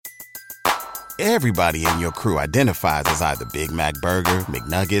Everybody in your crew identifies as either Big Mac Burger,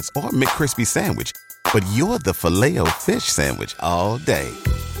 McNuggets, or McCrispy Sandwich. But you're the Filet-O-Fish Sandwich all day.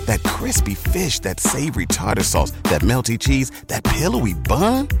 That crispy fish, that savory tartar sauce, that melty cheese, that pillowy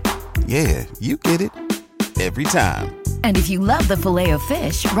bun. Yeah, you get it. Every time. And if you love the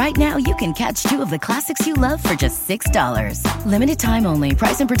Filet-O-Fish, right now you can catch two of the classics you love for just $6. Limited time only.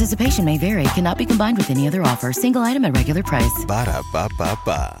 Price and participation may vary. Cannot be combined with any other offer. Single item at regular price.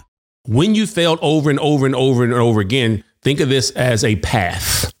 Ba-da-ba-ba-ba. When you failed over and over and over and over again, think of this as a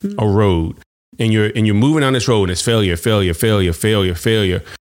path, a road. And you're moving on this road and it's failure, failure, failure, failure, failure.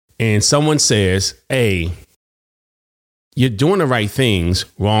 And someone says, hey, you're doing the right things,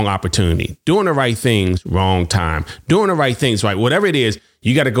 wrong opportunity. Doing the right things, wrong time. Doing the right things, right? Whatever it is,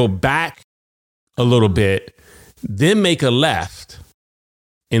 you got to go back a little bit, then make a left,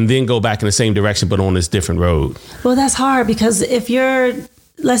 and then go back in the same direction, but on this different road. Well, that's hard because if you're,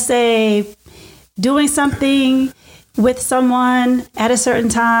 let's say, doing something with someone at a certain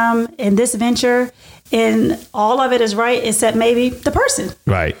time in this venture, and all of it is right except maybe the person.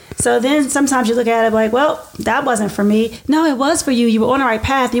 Right. So then sometimes you look at it like, well, that wasn't for me. No, it was for you. You were on the right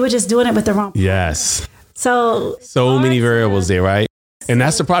path. You were just doing it with the wrong person. Yes. So many variables there, right? And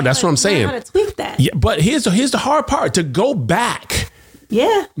that's the problem. That's what I'm saying. How to tweak that. Yeah, but here's the hard part. To go back.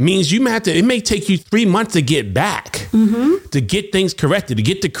 Yeah. Means you may have to, it may take you 3 months to get back, to get things corrected, to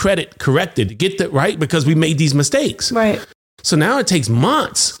get the credit corrected, to get the right, because we made these mistakes. Right. So now it takes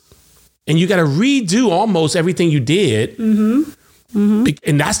months and you got to redo almost everything you did. And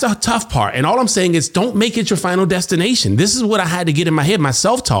that's the tough part. And all I'm saying is don't make it your final destination. This is what I had to get in my head, my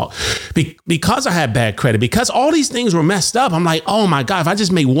self-talk, because I had bad credit, because all these things were messed up. I'm like, oh my God, if I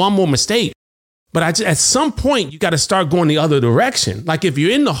just make one more mistake. But at some point, you got to start going the other direction. Like if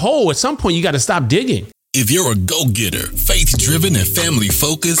you're in the hole, at some point, you got to stop digging. If you're a go-getter, faith-driven and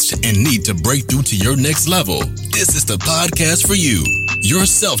family-focused and need to break through to your next level, this is the podcast for you. Your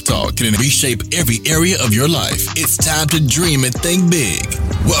self-talk can reshape every area of your life. It's time to dream and think big.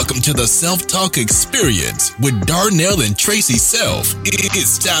 Welcome to the Self-Talk Experience with Darnell and Tracy Self.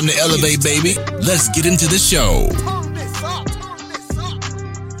 It's time to elevate, baby. Let's get into the show.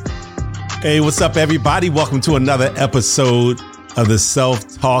 Hey, what's up, everybody? Welcome to another episode of the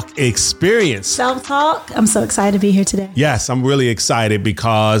Self-Talk Experience. Self-talk. I'm so excited to be here today. Yes, I'm really excited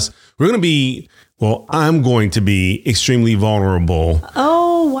because I'm going to be extremely vulnerable.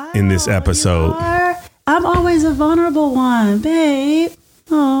 Oh, wow. In this episode. I'm always a vulnerable one, babe.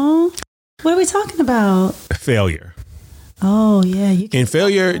 Oh, what are we talking about? Failure. Oh, yeah. And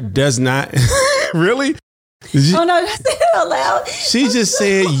failure does not really. Oh no, say it out loud. She just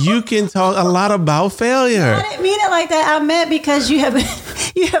said you can talk a lot about failure. I didn't mean it like that. I meant because you have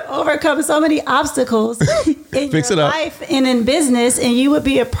overcome so many obstacles in your life and in business, and you would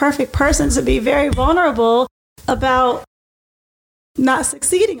be a perfect person to be very vulnerable about not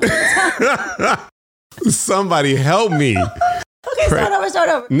succeeding all the time. Somebody help me. Okay, start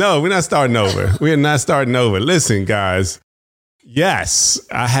over. No, we're not starting over. We're not starting over. Listen, guys. Yes,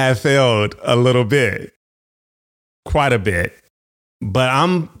 I have failed a little bit. Quite a bit, but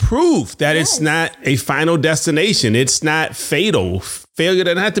I'm proof that It's not a final destination. It's not fatal. Failure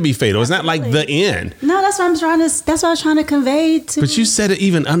doesn't have to be fatal. It's not like the end. No, that's what I was trying to convey to. But you said it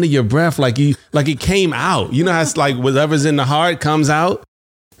even under your breath, like it came out. You know how it's like whatever's in the heart comes out.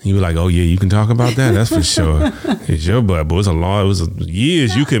 You were like, oh yeah, you can talk about that. That's for sure. It's your butt, but it was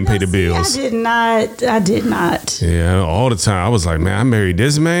years you couldn't pay the bills. I did not. Yeah, all the time. I was like, man, I married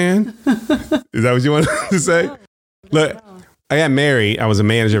this man. Is that what you wanted to say? Look, I got married. I was a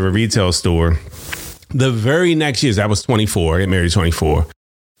manager of a retail store. The very next year, I was 24. I got married at 24.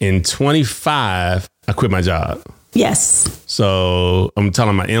 In 25, I quit my job. Yes. So I'm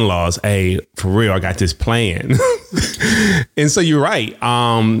telling my in-laws, hey, for real, I got this plan. And so you're right.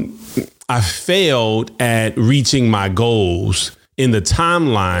 I failed at reaching my goals in the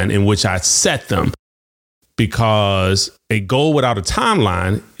timeline in which I set them, because a goal without a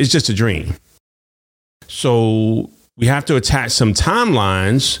timeline is just a dream. So we have to attach some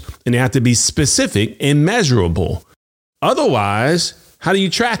timelines, and they have to be specific and measurable. Otherwise, how do you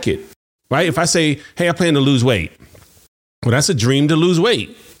track it? Right? If I say, hey, I plan to lose weight. Well, that's a dream to lose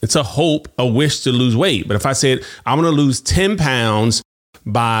weight. It's a hope, a wish to lose weight. But if I said, I'm going to lose 10 pounds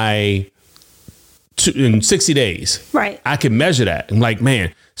in 60 days, right? I can measure that. I'm like,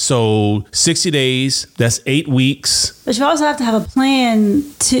 man, so 60 days, that's 8 weeks. But you also have to have a plan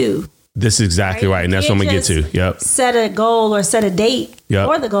too. This is exactly right. And that's what I'm going to get to. Yep. Set a goal or set a date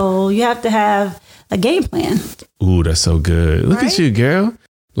for the goal. You have to have a game plan. Ooh, that's so good. Look at you, girl.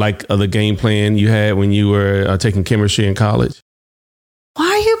 Like the game plan you had when you were taking chemistry in college. Why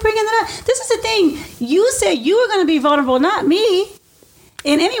are you bringing that up? This is the thing. You said you were going to be vulnerable, not me.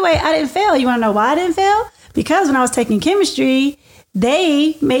 And anyway, I didn't fail. You want to know why I didn't fail? Because when I was taking chemistry,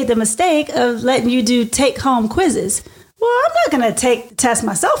 they made the mistake of letting you do take-home quizzes. Well, I'm not going to take the test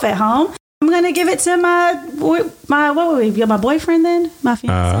myself at home. I'm going to give it to my what would be my boyfriend then? My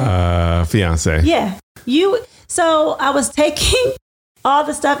fiance. Fiance. Yeah. So I was taking all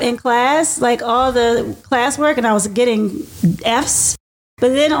the stuff in class, like all the classwork, and I was getting Fs.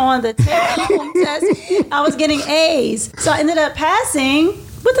 But then on the take-home test, I was getting A's. So I ended up passing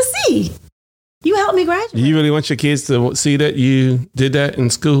with a C. You helped me graduate. You really want your kids to see that you did that in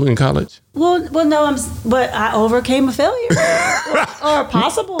school, in college? Well, no, but I overcame a failure or a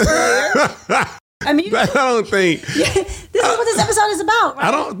possible failure. I mean, I don't think. this is what this episode is about, right? I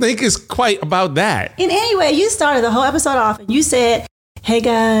don't think it's quite about that. And anyway, you started the whole episode off and you said, hey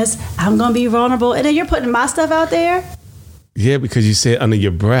guys, I'm going to be vulnerable. And then you're putting my stuff out there. Yeah, because you said under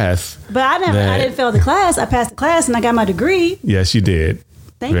your breath. But I didn't fail the class. I passed the class and I got my degree. Yes, you did.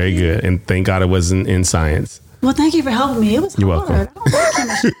 Very Thank you. good. And thank God it wasn't in science. Well, thank you for helping me. It was You're hard.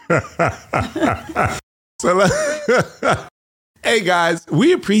 welcome. Hey guys,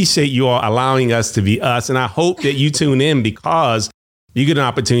 we appreciate you all allowing us to be us. And I hope that you tune in because you get an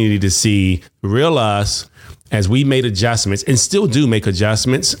opportunity to see real us as we made adjustments and still do make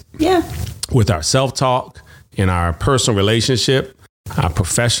adjustments. Yeah. With our self-talk, in our personal relationship, our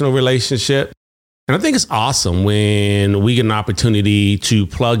professional relationship. And I think it's awesome when we get an opportunity to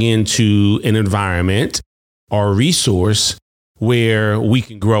plug into an environment or a resource where we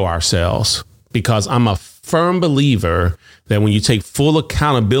can grow ourselves. Because I'm a firm believer that when you take full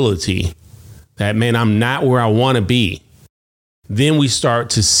accountability, that, man, I'm not where I want to be, then we start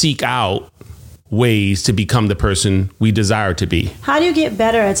to seek out ways to become the person we desire to be. How do you get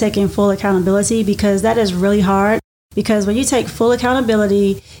better at taking full accountability? Because that is really hard. Because when you take full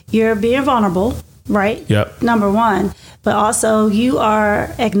accountability, you're being vulnerable, right? Yep. Number one. But also you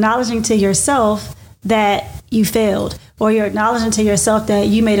are acknowledging to yourself that you failed, or you're acknowledging to yourself that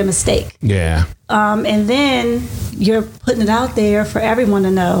you made a mistake. Yeah. And then you're putting it out there for everyone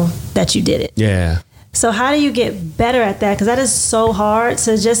to know that you did it. Yeah. So how do you get better at that? Because that is so hard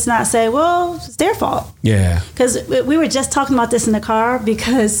to just not say, well, it's their fault. Yeah. Because we were just talking about this in the car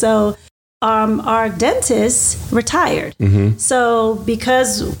because our dentist retired. Mm-hmm. So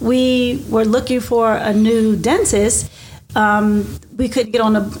because we were looking for a new dentist, we couldn't get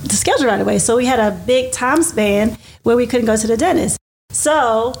on the schedule right away. So we had a big time span where we couldn't go to the dentist.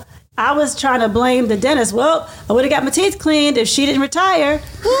 So I was trying to blame the dentist. Well, I would have got my teeth cleaned if she didn't retire.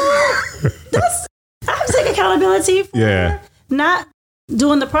 I have to take accountability for not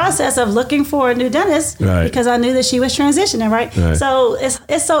doing the process of looking for a new dentist because I knew that she was transitioning, right? So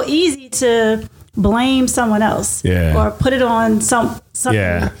it's so easy to blame someone else or put it on something.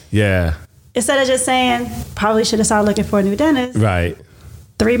 Yeah. Instead of just saying, probably should have started looking for a new dentist. Right.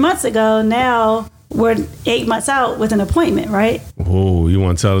 3 months ago, now we're 8 months out with an appointment, right? Oh, you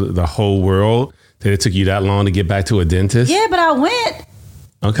want to tell the whole world that it took you that long to get back to a dentist? Yeah, but I went.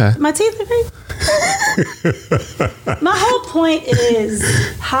 Okay. My teeth are great. My whole point is,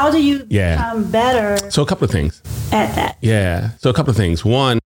 how do you become better So a couple of things. at that? Yeah. So a couple of things.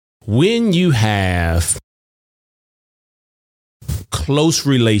 One, when you have close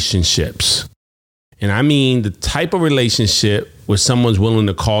relationships, and I mean the type of relationship where someone's willing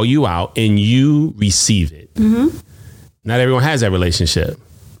to call you out and you receive it. Mm-hmm. Not everyone has that relationship.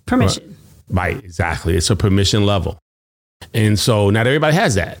 Permission. Right. Exactly. It's a permission level. And so not everybody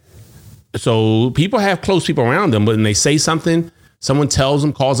has that. So people have close people around them, but when they say something, someone tells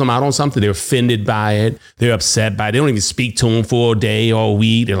them, calls them out on something, they're offended by it. They're upset by it. They don't even speak to them for a day or a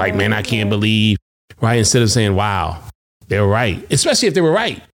week. They're like, man, I can't believe, right? Instead of saying, wow, they're right. Especially if they were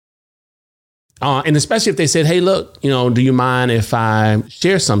right. And especially if they said, hey, look, do you mind if I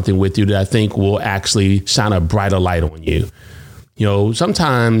share something with you that I think will actually shine a brighter light on you?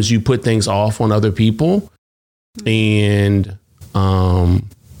 Sometimes you put things off on other people. And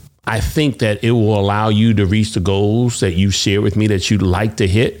I think that it will allow you to reach the goals that you share with me that you'd like to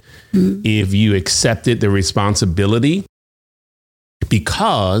hit if you accepted the responsibility,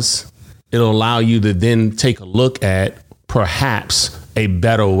 because it'll allow you to then take a look at perhaps a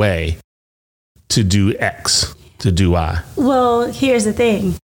better way to do X, to do Y. Well, here's the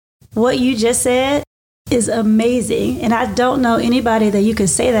thing. What you just said is amazing. And I don't know anybody that you could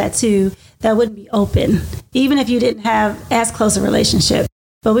say that to that wouldn't be open, even if you didn't have as close a relationship.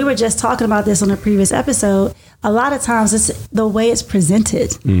 But we were just talking about this on a previous episode. A lot of times it's the way it's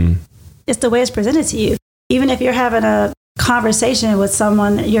presented. It's the way it's presented to you. Even if you're having a conversation with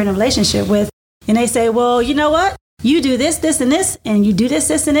someone that you're in a relationship with, and they say, well, you know what? you do this, this, and this, and you do this,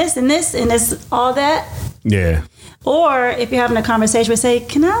 this, and this, and this, and this, all that. Yeah. Or if you're having a conversation, say,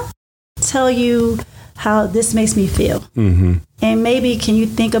 can I tell you how this makes me feel? Mm-hmm. And maybe can you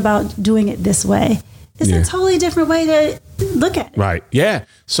think about doing it this way? It's a totally different way to look at it. Right. Yeah.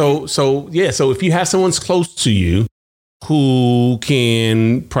 So if you have someone close to you who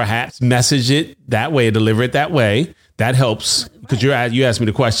can perhaps message it that way, deliver it that way, that helps. Because you asked me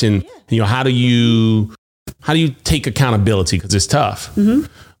the question, how do you take accountability? Because it's tough.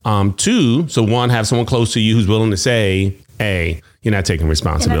 Mm-hmm. Two, so one, have someone close to you who's willing to say, hey, you're not taking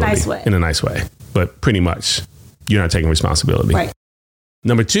responsibility. In a nice way. But pretty much, you're not taking responsibility. Right.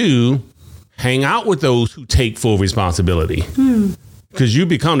 Number two, hang out with those who take full responsibility. Because you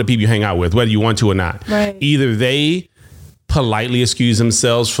become the people you hang out with, whether you want to or not. Right. Either they politely excuse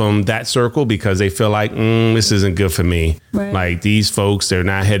themselves from that circle because they feel like, this isn't good for me. Right. Like these folks, they're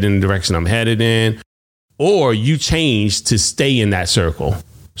not heading in the direction I'm headed in. Or you change to stay in that circle.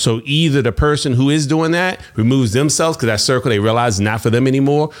 So either the person who is doing that removes themselves because that circle they realize is not for them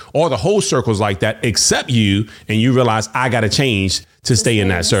anymore, or the whole circle's like that except you, and you realize I got to change to stay in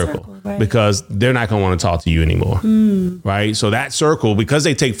that circle. Right. Because they're not going to want to talk to you anymore. Right. So that circle, because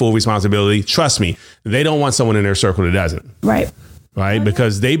they take full responsibility, trust me, they don't want someone in their circle that doesn't. Right. Right.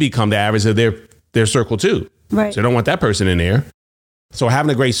 Because they become the average of their circle too. Right. So they don't want that person in there. So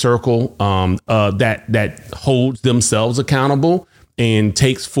having a great circle that holds themselves accountable and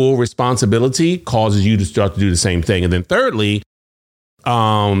takes full responsibility causes you to start to do the same thing. And then thirdly,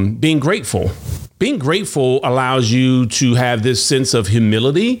 being grateful. Being grateful allows you to have this sense of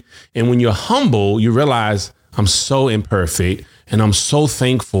humility. And when you're humble, you realize I'm so imperfect and I'm so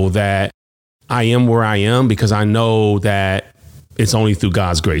thankful that I am where I am because I know that it's only through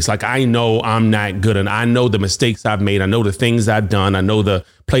God's grace. Like I know I'm not good and I know the mistakes I've made. I know the things I've done. I know the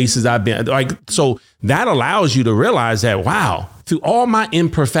places I've been. Like, so that allows you to realize that, wow, through all my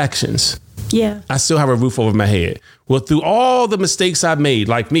imperfections, I still have a roof over my head. Well, through all the mistakes I've made,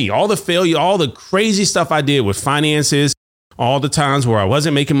 like me, all the failure, all the crazy stuff I did with finances, all the times where I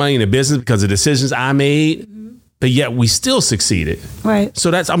wasn't making money in the business because of decisions I made, but yet we still succeeded. Right. So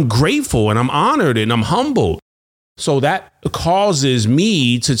I'm grateful and I'm honored and I'm humbled. So that causes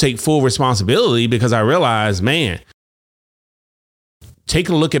me to take full responsibility because I realize, man,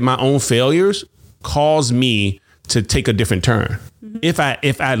 taking a look at my own failures caused me to take a different turn. If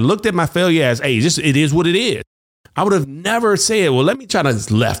I looked at my failure as, hey, it is what it is, I would have never said, well, let me try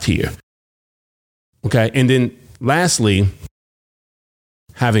to left here. Okay. And then lastly,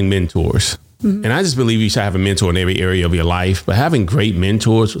 having mentors. And I just believe you should have a mentor in every area of your life, but having great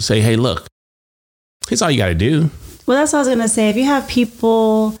mentors will say, hey, look, here's all you got to do. Well, that's what I was going to say. If you have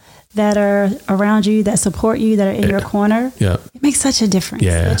people that are around you, that support you, that are in your corner, it makes such a difference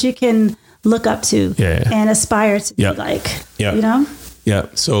that you can look up to and aspire to be like, you know? Yeah.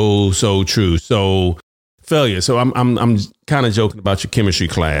 So true. So failure. So I'm kind of joking about your chemistry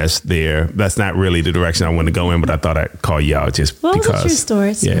class there. That's not really the direction I want to go in, but I thought I'd call you out just because. Well, it's a true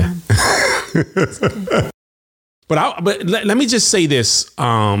story. It's okay. But let me just say this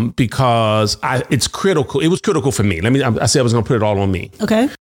because it's critical. It was critical for me. I said I was going to put it all on me. Okay.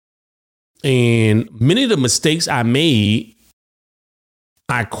 And many of the mistakes I made,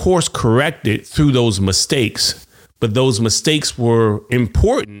 I course corrected through those mistakes. But those mistakes were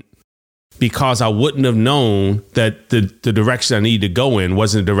important because I wouldn't have known that the direction I needed to go in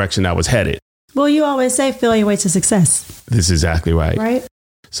wasn't the direction I was headed. Well, you always say failure way to success. This is exactly right. Right.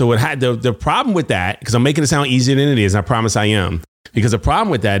 So the problem with that, because I'm making it sound easier than it is, and I promise I am, because the problem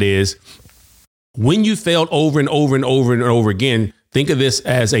with that is when you failed over and over and over and over again, think of this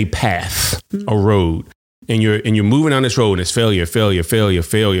as a path, a road, and you're moving on this road and it's failure, failure, failure,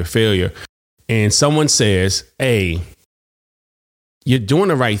 failure, failure. And someone says, hey, you're doing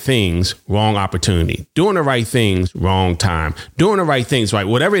the right things, wrong opportunity, doing the right things, wrong time, doing the right things, right?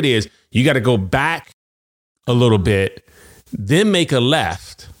 Whatever it is, you got to go back a little bit, then make a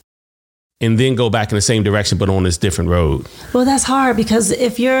left, and then go back in the same direction, but on this different road. Well, that's hard because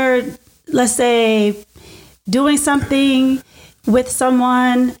if you're, let's say, doing something with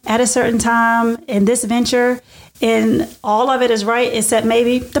someone at a certain time in this venture, and all of it is right, except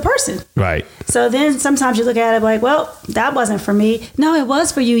maybe the person. Right. So then sometimes you look at it like, well, that wasn't for me. No, it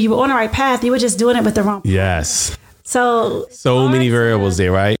was for you. You were on the right path. You were just doing it with the wrong person. Yes. So many variables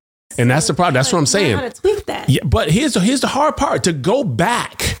there, right? And that's the problem. That's what I'm saying. How to tweak that. Yeah, but here's the hard part. To go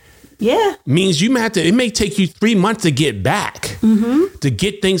back means you may have to, it may take you 3 months to get back, to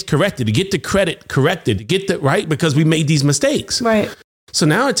get things corrected, to get the credit corrected, to get the right, because we made these mistakes. Right. So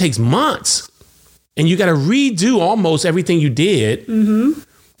now it takes months and you got to redo almost everything you did.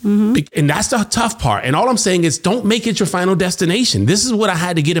 And that's the tough part. And all I'm saying is don't make it your final destination. This is what I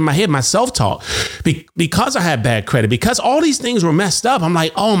had to get in my head, my self-talk. Because I had bad credit, because all these things were messed up, I'm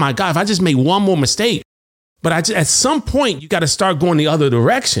like, oh my God, if I just make one more mistake. But at some point, you got to start going the other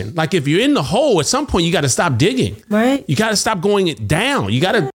direction. Like if you're in the hole, at some point, you got to stop digging. Right. You got to stop going it down. You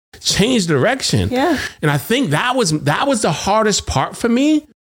got to change direction. Yeah. And I think that was the hardest part for me.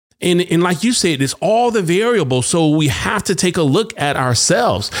 And like you said, it's all the variables. So we have to take a look at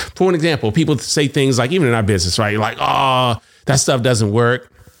ourselves. For an example, people say things like, even in our business, right? Like, oh, that stuff doesn't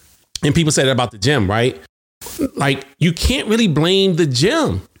work. And people say that about the gym, right? Like, you can't really blame the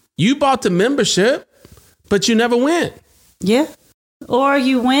gym. You bought the membership, but you never went. Yeah. Or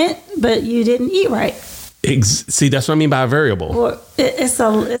you went, but you didn't eat right. See, that's what I mean by a variable. Or it's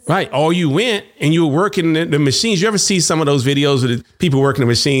right. Or you went and you were working the machines. You ever see some of those videos of the people working the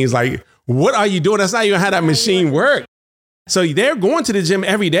machines? Like, what are you doing? That's not even how that machine works. So they're going to the gym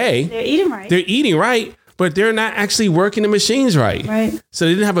every day. They're eating right. They're eating right, but they're not actually working the machines right. Right. So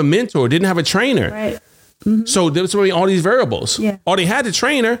they didn't have a mentor, didn't have a trainer. Right. Mm-hmm. So there was really all these variables. Yeah. Or they had the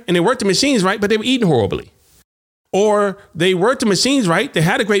trainer and they worked the machines right, but they were eating horribly. Or they worked the machines right. They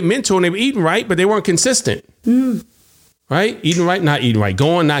had a great mentor and they were eating right, but they weren't consistent. Right? Eating right, not eating right.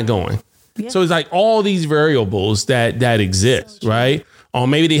 Going, not going. Yeah. So it's like all these variables that exist, right? Or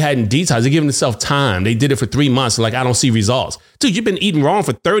maybe they hadn't detoxed. They're giving themselves time. They did it for 3 months. Like, I don't see results. Dude, you've been eating wrong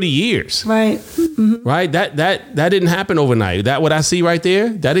for 30 years. Right. Mm-hmm. Right? That didn't happen overnight. That what I see right there,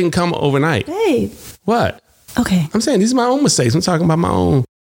 that didn't come overnight. Hey. What? Okay. I'm saying these are my own mistakes. I'm talking about my own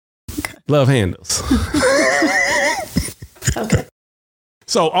love handles. Okay.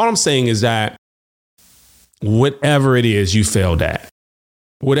 So all I'm saying is that whatever it is you failed at,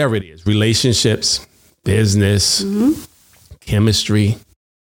 whatever it is, relationships, business, chemistry,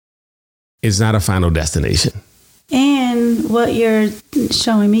 is not a final destination. And what you're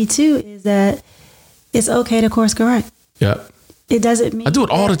showing me too is that it's okay to course correct. Yep. It doesn't mean I do it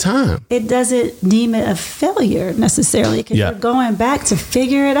all the time. It doesn't deem it a failure necessarily because you're going back to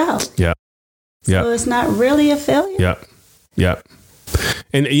figure it out. Yeah. Yeah. So it's not really a failure. Yep. Yep.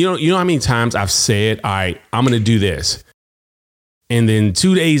 And you know how many times I've said, all right, I'm going to do this. And then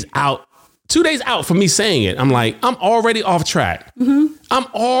 2 days out from me saying it, I'm like, I'm already off track. I'm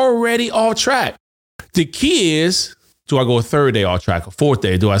already off track. The key is, do I go a third day off track, a fourth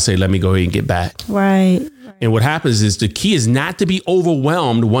day? Do I say, let me go ahead and get back? Right. And what happens is the key is not to be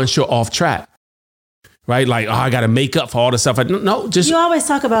overwhelmed once you're off track. Right? Like, oh, I got to make up for all the stuff. No, just... You always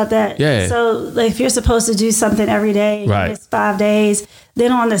talk about that. Yeah. So like, if you're supposed to do something every day, right. It's 5 days.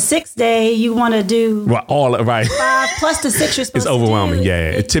 Then on the 6th day, you want to do... Right. 5 plus the 6 you're supposed to do. It's overwhelming. Yeah.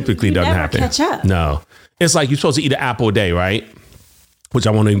 It typically doesn't happen. Catch up. No. It's like you're supposed to eat an apple a day, right? Which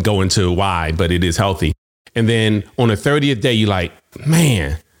I won't even go into why, but it is healthy. And then on the 30th day, you're like,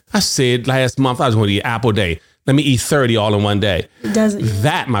 man, I said last month I was going to eat an apple a day. Let me eat 30 all in one day. It doesn't.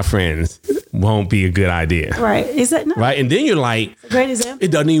 That, my friends, won't be a good idea. Right. Is that not? Right. And then you're like, great example. It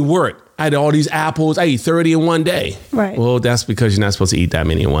doesn't even work. I had all these apples. I eat 30 in one day. Right. Well, that's because you're not supposed to eat that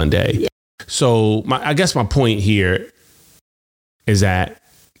many in one day. Yeah. So I guess my point here is that,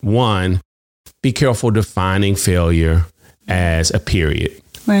 one, be careful defining failure as a period.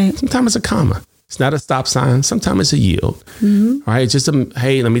 Right. Sometimes it's a comma. It's not a stop sign. Sometimes it's a yield. All right. Just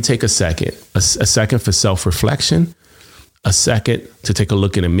hey, let me take a second. A second for self-reflection. A second to take a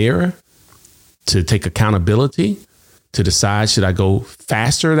look in the mirror. To take accountability. To decide, should I go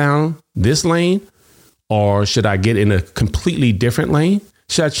faster down this lane? Or should I get in a completely different lane?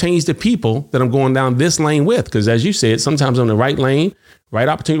 Should I change the people that I'm going down this lane with? Because as you said, sometimes I'm in the right lane, right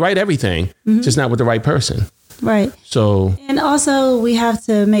opportunity, right everything, just not with the right person. Right. So, and also we have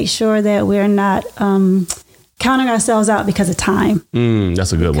to make sure that we're not counting ourselves out because of time.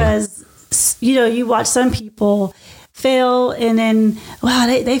 That's a good one. Because, you watch some people fail and then, wow,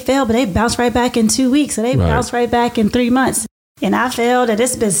 they failed, but they bounce right back in 2 weeks. So they bounce right back in 3 months. And I failed and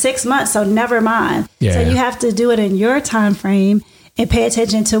it's been 6 months. So never mind. Yeah. So you have to do it in your time frame and pay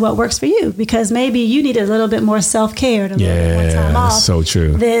attention to what works for you, because maybe you need a little bit more self-care, a little bit more time off. So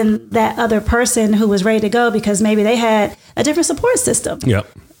true. Than that other person who was ready to go because maybe they had a different support system. Yep.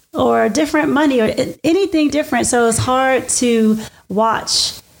 Or different money or anything different. So it's hard to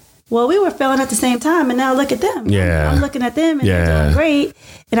watch. Well, we were failing at the same time and now look at them. Yeah. I'm looking at them and they're doing great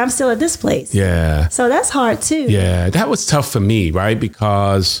and I'm still at this place. Yeah. So that's hard too. Yeah. That was tough for me, right?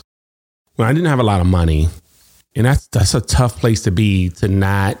 Because when I didn't have a lot of money, and that's a tough place to be,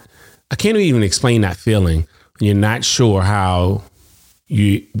 I can't even explain that feeling when you're not sure how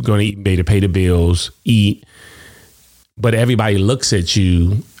you're going to eat, to pay the bills, eat, but everybody looks at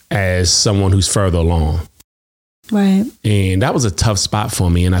you as someone who's further along. Right. And that was a tough spot for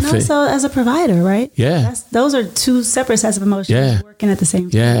me. And I think also as a provider, right? Yeah. Those are two separate sets of emotions working at the same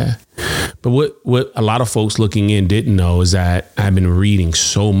time. Yeah. But what a lot of folks looking in didn't know is that I've been reading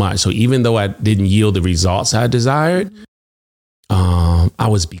so much. So even though I didn't yield the results I desired, I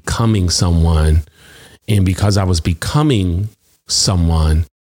was becoming someone. And because I was becoming someone,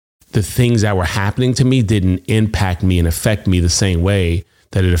 the things that were happening to me didn't impact me and affect me the same way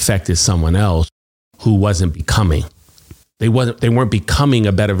that it affected someone else who wasn't becoming. They weren't becoming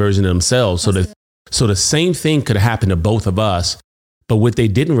a better version of themselves. So the same thing could happen to both of us. But what they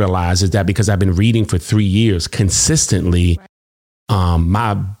didn't realize is that because I've been reading for 3 years consistently,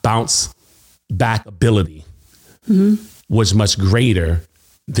 my bounce back ability was much greater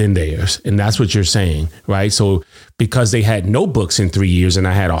than theirs. And that's what you're saying, right? So because they had no books in 3 years and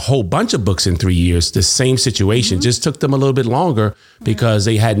I had a whole bunch of books in 3 years, the same situation just took them a little bit longer because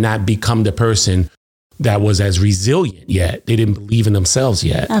they had not become the person that was as resilient yet. They didn't believe in themselves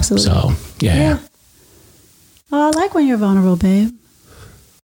yet. Absolutely. So, yeah. Well, I like when you're vulnerable, babe.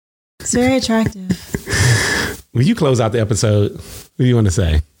 It's very attractive. Will you close out the episode? What do you want to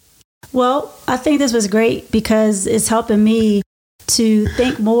say? Well, I think this was great because it's helping me to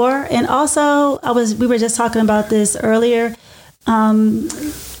think more. And also, we were just talking about this earlier.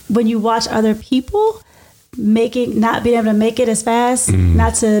 When you watch other people not being able to make it as fast,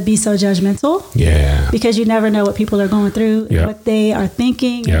 not to be so judgmental. Yeah. Because you never know what people are going through, and what they are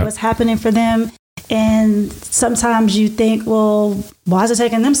thinking, and what's happening for them. And sometimes you think, well, why is it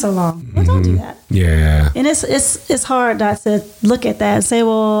taking them so long? Well, don't do that. Yeah. And it's hard not to look at that and say,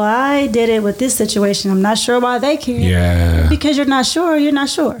 well, I did it with this situation. I'm not sure why they can't. Yeah. Because you're not sure.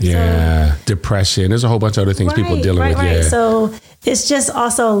 Yeah. So, depression. There's a whole bunch of other things people are dealing with. Right. Yeah. So it's just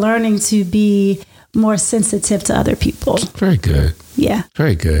also learning to be more sensitive to other people. Very good. Yeah.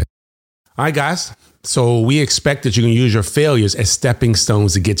 Very good. All right, guys. So we expect that you can use your failures as stepping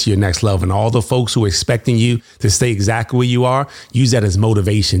stones to get to your next level. And all the folks who are expecting you to stay exactly where you are, use that as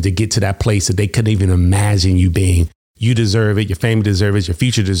motivation to get to that place that they couldn't even imagine you being. You deserve it. Your family deserves it. Your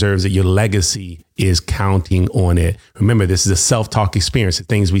future deserves it. Your legacy is counting on it. Remember, this is a self-talk experience. The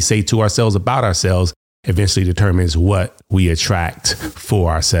things we say to ourselves about ourselves eventually determines what we attract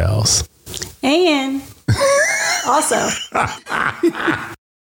for ourselves. And also...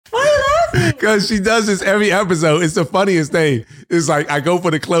 Why are you laughing? Because she does this every episode. It's the funniest thing. It's like, I go for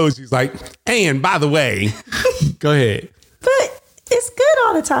the close. She's like, and by the way, go ahead. But it's good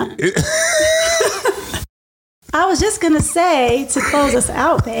all the time. I was just going to say, to close us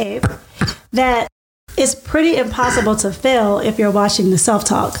out, babe, that it's pretty impossible to fail if you're watching the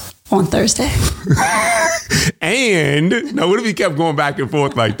self-talk on Thursday. And, no, what if we kept going back and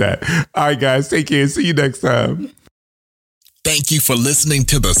forth like that? All right, guys, take care. See you next time. Thank you for listening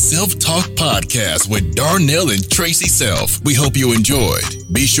to the Self-Talk Podcast with Darnell and Tracy Self. We hope you enjoyed.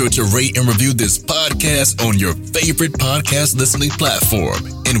 Be sure to rate and review this podcast on your favorite podcast listening platform.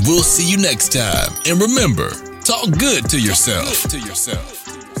 And we'll see you next time. And remember, talk good to yourself.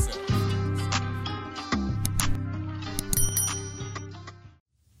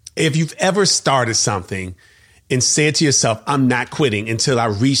 If you've ever started something and said to yourself, I'm not quitting until I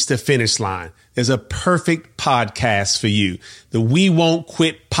reach the finish line, there's a perfect podcast for you. The We Won't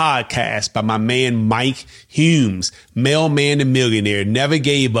Quit podcast by my man, Mike Humes, mailman and millionaire, never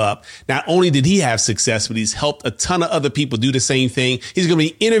gave up. Not only did he have success, but he's helped a ton of other people do the same thing. He's going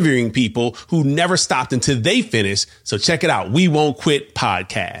to be interviewing people who never stopped until they finished. So check it out. We Won't Quit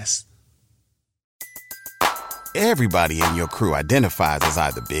podcast. Everybody in your crew identifies as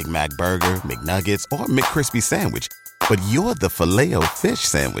either Big Mac Burger, McNuggets, or McCrispy Sandwich. But you're the Filet-O-Fish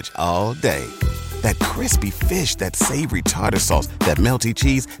Sandwich all day. That crispy fish, that savory tartar sauce, that melty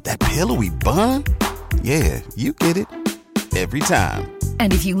cheese, that pillowy bun. Yeah, you get it. Every time.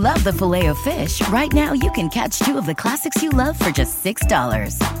 And if you love the Filet-O-Fish, right now you can catch 2 of the classics you love for just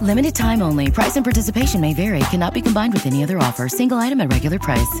 $6. Limited time only. Price and participation may vary. Cannot be combined with any other offer. Single item at regular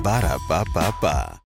price. Ba-da-ba-ba-ba.